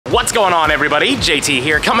What's going on, everybody? JT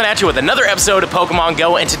here, coming at you with another episode of Pokemon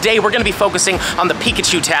Go, and today we're going to be focusing on the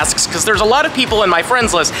Pikachu tasks, because there's a lot of people in my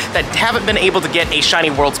friends list that haven't been able to get a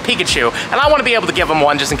Shiny Worlds Pikachu, and I want to be able to give them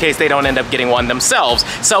one just in case they don't end up getting one themselves.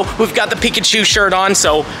 So we've got the Pikachu shirt on,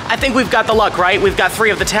 so I think we've got the luck, right? We've got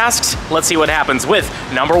 3 of the tasks. Let's see what happens with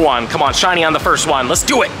number 1. Come on, Shiny on the first one. Let's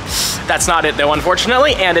do it. That's not it, though,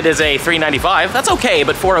 unfortunately, and it is a 395. That's okay,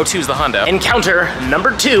 but 402 is the hundo. Encounter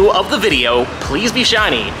number 2 of the video. Please be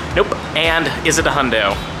shiny. Nope. And is it a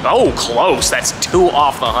hundo? Oh, close. That's 2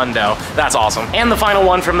 off the hundo. That's awesome. And the final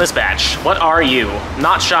one from this batch. What are you?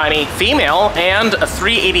 Not shiny, female, and a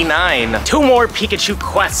 389. 2 more Pikachu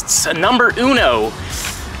quests. Number uno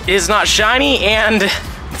is not shiny and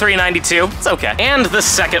 392. It's okay. And the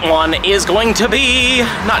second one is going to be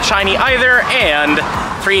not shiny either and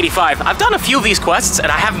 385. I've done a few of these quests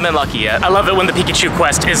and I haven't been lucky yet. I love it when the Pikachu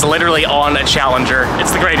quest is literally on a challenger.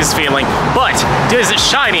 It's the greatest feeling. But is it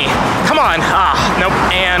shiny? Come on. Nope.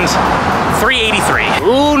 And 383.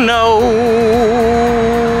 Ooh, no.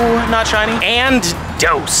 Not shiny. And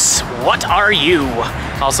Dose. What are you?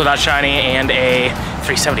 Also not shiny and a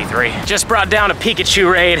 373. Just brought down a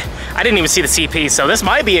Pikachu raid. I didn't even see the CP, so this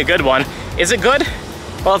might be a good one. Is it good?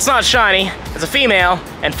 Well, it's not shiny. It's a female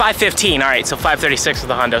and 515. All right, so 536 is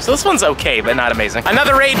the hundo. So this one's okay, but not amazing.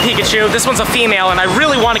 Another raid Pikachu. This one's a female, and I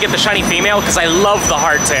really want to get the shiny female because I love the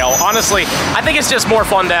hardtail. Honestly, I think it's just more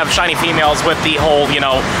fun to have shiny females with the whole,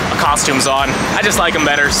 costumes on. I just like them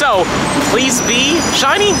better. So, please be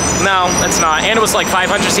shiny? No, it's not. And it was like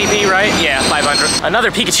 500 CP, right? Yeah, 500.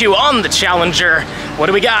 Another Pikachu on the challenger. What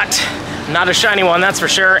do we got? Not a shiny one, that's for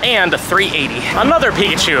sure, and a 380. Another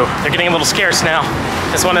Pikachu. They're getting a little scarce now.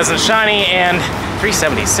 This one isn't shiny, and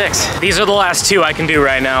 376. These are the last 2 I can do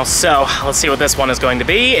right now, so let's see what this one is going to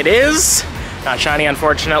be. It is not shiny,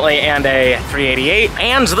 unfortunately, and a 388.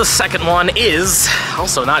 And the second one is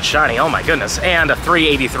also not shiny, oh my goodness, and a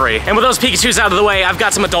 383. And with those Pikachus out of the way, I've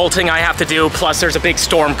got some adulting I have to do, plus there's a big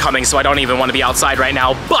storm coming, so I don't even want to be outside right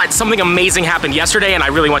now. But something amazing happened yesterday, and I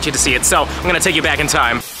really want you to see it, so I'm gonna take you back in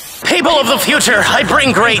time. People of the future, I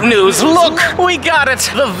bring great news. Look, we got it.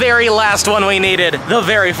 The very last one we needed. The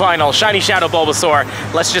very final Shiny Shadow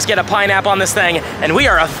Bulbasaur. Let's just get a pineapple on this thing, and we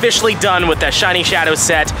are officially done with the Shiny Shadow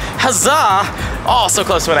set. Huzzah! Oh, so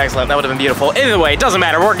close to an excellent. That would have been beautiful. Either way, it doesn't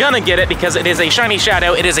matter. We're gonna get it because it is a Shiny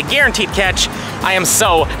Shadow. It is a guaranteed catch. I am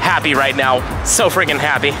so happy right now. So freaking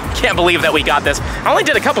happy. Can't believe that we got this. I only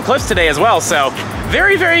did a couple clips today as well, so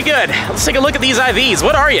very, very good. Let's take a look at these IVs.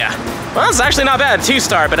 What are you? Well, it's actually not bad,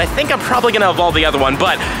 2-star, but I think I'm probably gonna evolve the other one,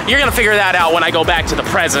 but you're gonna figure that out when I go back to the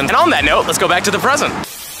present. And on that note, let's go back to the present.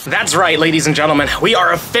 That's right, ladies and gentlemen, we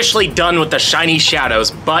are officially done with the Shiny Shadows,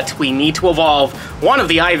 but we need to evolve one of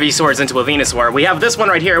the Ivysaurs into a Venusaur. We have this one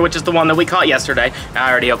right here, which is the one that we caught yesterday. I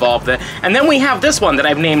already evolved it. And then we have this one that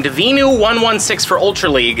I've named Venu116 for Ultra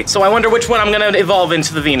League. So I wonder which one I'm gonna evolve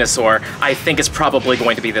into the Venusaur. I think it's probably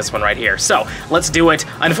going to be this one right here. So let's do it.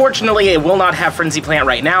 Unfortunately, it will not have Frenzy Plant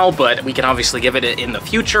right now, but we can obviously give it in the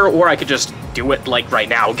future, or I could just do it like right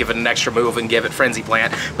now, give it an extra move and give it Frenzy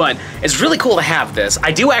Plant. But it's really cool to have this.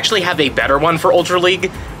 I do actually have a better one for Ultra League,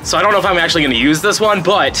 so I don't know if I'm actually going to use this one,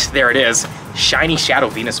 but there it is. Shiny Shadow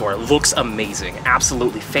Venusaur. Looks amazing.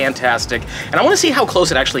 Absolutely fantastic. And I want to see how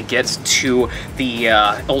close it actually gets to the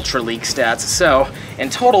Ultra League stats. So in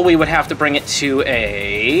total, we would have to bring it to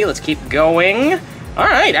a... Let's keep going. All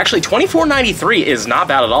right, actually 2493 is not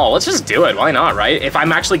bad at all. Let's just do it. Why not, right? If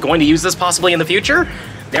I'm actually going to use this possibly in the future,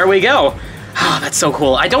 there we go. Oh, that's so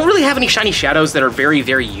cool. I don't really have any Shiny Shadows that are very,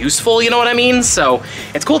 very useful, you know what I mean? So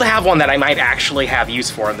it's cool to have one that I might actually have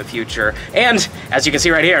use for in the future. And as you can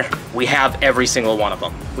see right here, we have every single one of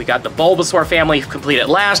them. We got the Bulbasaur family completed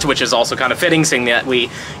last, which is also kind of fitting, seeing that we,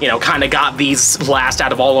 kind of got these last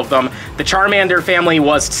out of all of them. The Charmander family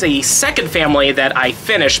was the second family that I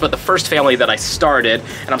finished, but the first family that I started.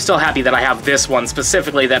 And I'm still happy that I have this one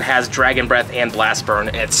specifically that has Dragon Breath and Blast Burn.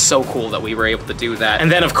 It's so cool that we were able to do that.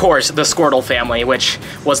 And then, of course, the Squirtle family, which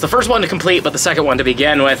was the first one to complete, but the second one to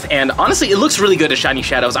begin with. And honestly, it looks really good as Shiny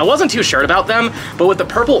Shadows. I wasn't too sure about them, but with the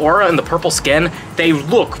purple aura and the purple skin, they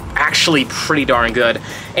look actually pretty darn good.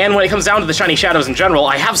 And when it comes down to the Shiny Shadows in general,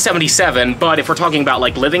 I have 77, but if we're talking about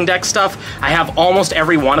like living deck stuff, I have almost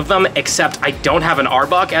every one of them, except I don't have an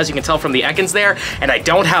Arbok, as you can tell from the Ekans there, and I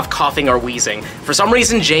don't have Coughing or Wheezing. For some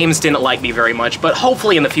reason, James didn't like me very much, but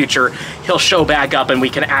hopefully in the future, he'll show back up and we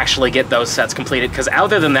can actually get those sets completed, because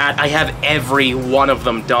other than that, I have every one of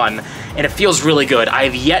them done, and it feels really good. I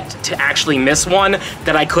have yet to actually miss one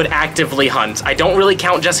that I could actively hunt. I don't really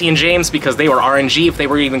count Jesse and James because they were RNG if they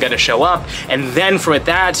were even going to show up, and then for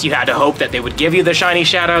that, you had to hope that they would give you the Shiny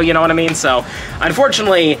Shadow, you know what I mean? So,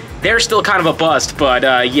 unfortunately, they're still kind of a bust, but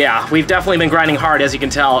yeah, we've definitely been grinding hard, as you can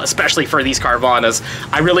tell, especially for these Carvanas.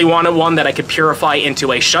 I really wanted one that I could purify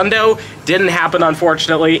into a Shundo. Didn't happen,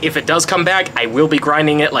 unfortunately. If it does come back, I will be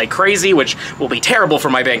grinding it like crazy, which will be terrible for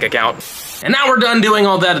my bank account. And now we're done doing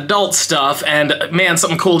all that adult stuff, and man,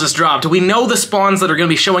 something cool just dropped. We know the spawns that are going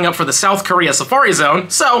to be showing up for the South Korea Safari Zone,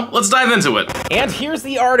 so let's dive into it. And here's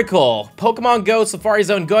the article. Pokemon GO Safari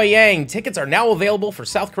Zone Goyang. Tickets are now available for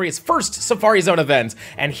South Korea's first Safari Zone event.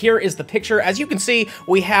 And here is the picture. As you can see,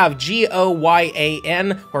 we have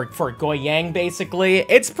Goyan, or for Goyang, basically.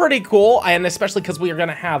 It's pretty cool, and especially because we are going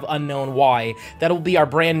to have Unknown Y. That'll be our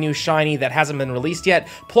brand new shiny that hasn't been released yet.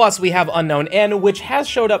 Plus, we have Unknown N, which has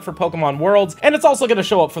showed up for Pokemon Worlds, and it's also going to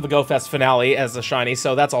show up for the Go Fest finale as a shiny,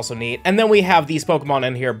 so that's also neat. And then we have these Pokemon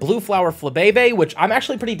in here, Blue Flower Flabebe, which I'm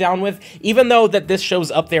actually pretty down with, even though that this shows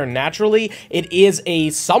up there naturally. It is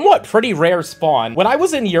a somewhat pretty rare spawn. When I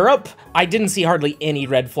was in Europe, I didn't see hardly any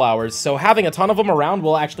red flowers, so having a ton of them around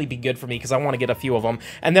will actually be good for me because I want to get a few of them.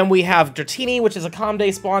 And then we have Dratini, which is a Calm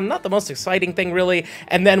Day spawn, not the most exciting thing really.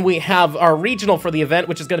 And then we have our regional for the event,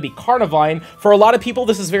 which is going to be Carnivine. For a lot of people,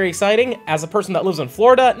 this is very exciting. As a person that lives in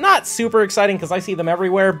Florida, not super exciting because I see them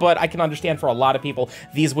everywhere, but I can understand for a lot of people,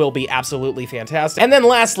 these will be absolutely fantastic. And then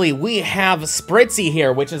lastly, we have Spritzy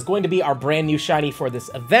here, which is going to be our brand new shiny for this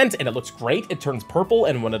event, and it looks great. It turns purple,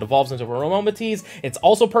 and when it evolves into a Aromatisse, it's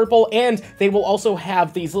also purple, and they will also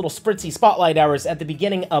have these little Spritzy spotlight hours at the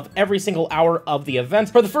beginning of every single hour of the event.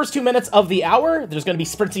 For the first 2 minutes of the hour, there's going to be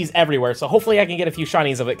Spritzys everywhere, so hopefully I can get a few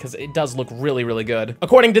shinies of it because it does look really, really good.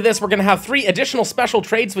 According to this, we're going to have 3 additional special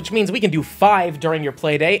trades, which means we can do 5 during your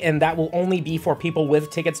play day, and that will only be for people with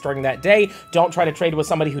tickets during that day. Don't try to trade with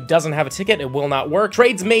somebody who doesn't have a ticket. It will not work.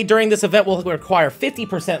 Trades made during this event will require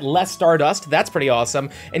 50% less Stardust. That's pretty awesome.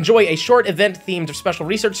 Enjoy a short event-themed special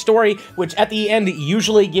research story, which at the end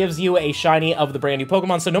usually gives you a shiny of the brand new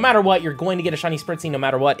Pokemon. So no matter what, you're going to get a shiny Spritzy no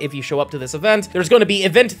matter what if you show up to this event. There's going to be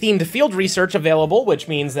event-themed field research available, which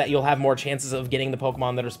means that you'll have more chances of getting the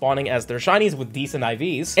Pokemon that are spawning as their shinies with decent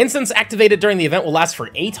IVs. Instance activated during the event will last for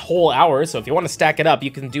 8 whole hours, so if you want to stack it up,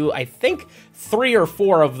 you can do, I think, 3 or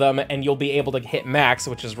 4 of them, and you'll be able to hit max,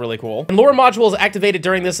 which is really cool. And lure modules activated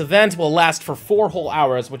during this event will last for 4 whole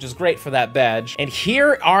hours, which is great for that badge. And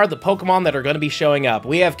here are the Pokemon that are going to be showing up.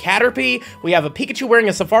 We have Caterpie, we have a Pikachu wearing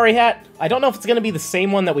a safari hat. I don't know if it's going to be the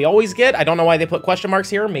same one that we always get. I don't know why they put question marks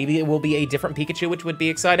here. Maybe it will be a different Pikachu, which would be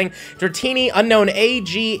exciting. Dratini, Unknown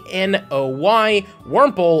Agnoy,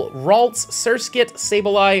 Wurmple, Ralts, Surskit,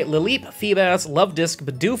 Sableye, Lileep, Feebas, Love Disc,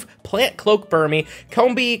 Bidoof, Plant Cloak Burmy,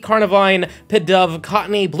 Combee, Carnivine, Pidove,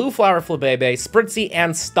 Cottony, Blue Flower Flabebe, Spritzy,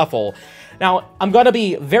 and Stuffle. Now, I'm gonna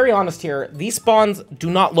be very honest here. These spawns do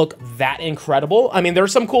not look that incredible. I mean,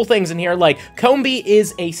 there's some cool things in here, like Combee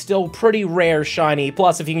is a still pretty rare shiny.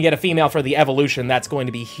 Plus, if you can get a female for the evolution, that's going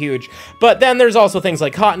to be huge. But then there's also things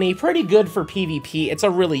like Cottony, pretty good for PvP. It's a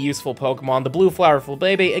really useful Pokemon. The Blue Flower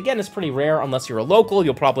Flabebe, again, is pretty rare. Unless you're a local,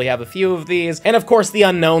 you'll probably have a few of these. And of course, the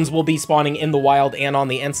unknowns will be spawning in the wild and on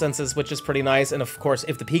the instances, which is pretty nice. And of course,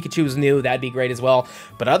 if the Pikachu's new, that'd be great as well.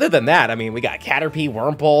 But other than that, I mean, we got Caterpie,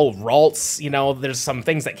 Wurmple, Ralts. You know, there's some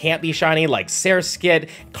things that can't be shiny, like Surskit,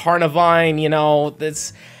 Carnivine, you know,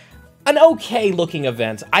 it's an okay looking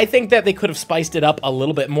event. I think that they could have spiced it up a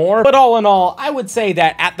little bit more, but all in all, I would say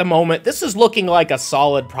that at the moment, this is looking like a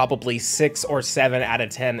solid probably 6 or 7 out of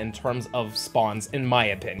 10 in terms of spawns, in my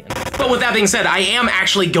opinion. But with that being said, I am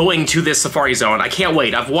actually going to this Safari Zone. I can't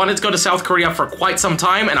wait. I've wanted to go to South Korea for quite some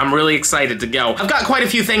time, and I'm really excited to go. I've got quite a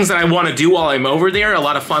few things that I want to do while I'm over there, a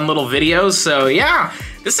lot of fun little videos, so yeah.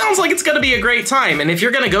 This sounds like it's gonna be a great time, and if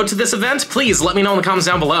you're gonna go to this event, please let me know in the comments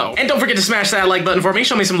down below. And don't forget to smash that like button for me,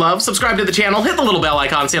 show me some love, subscribe to the channel, hit the little bell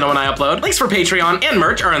icon so you know when I upload. Links for Patreon and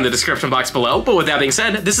merch are in the description box below, but with that being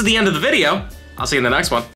said, this is the end of the video. I'll see you in the next one.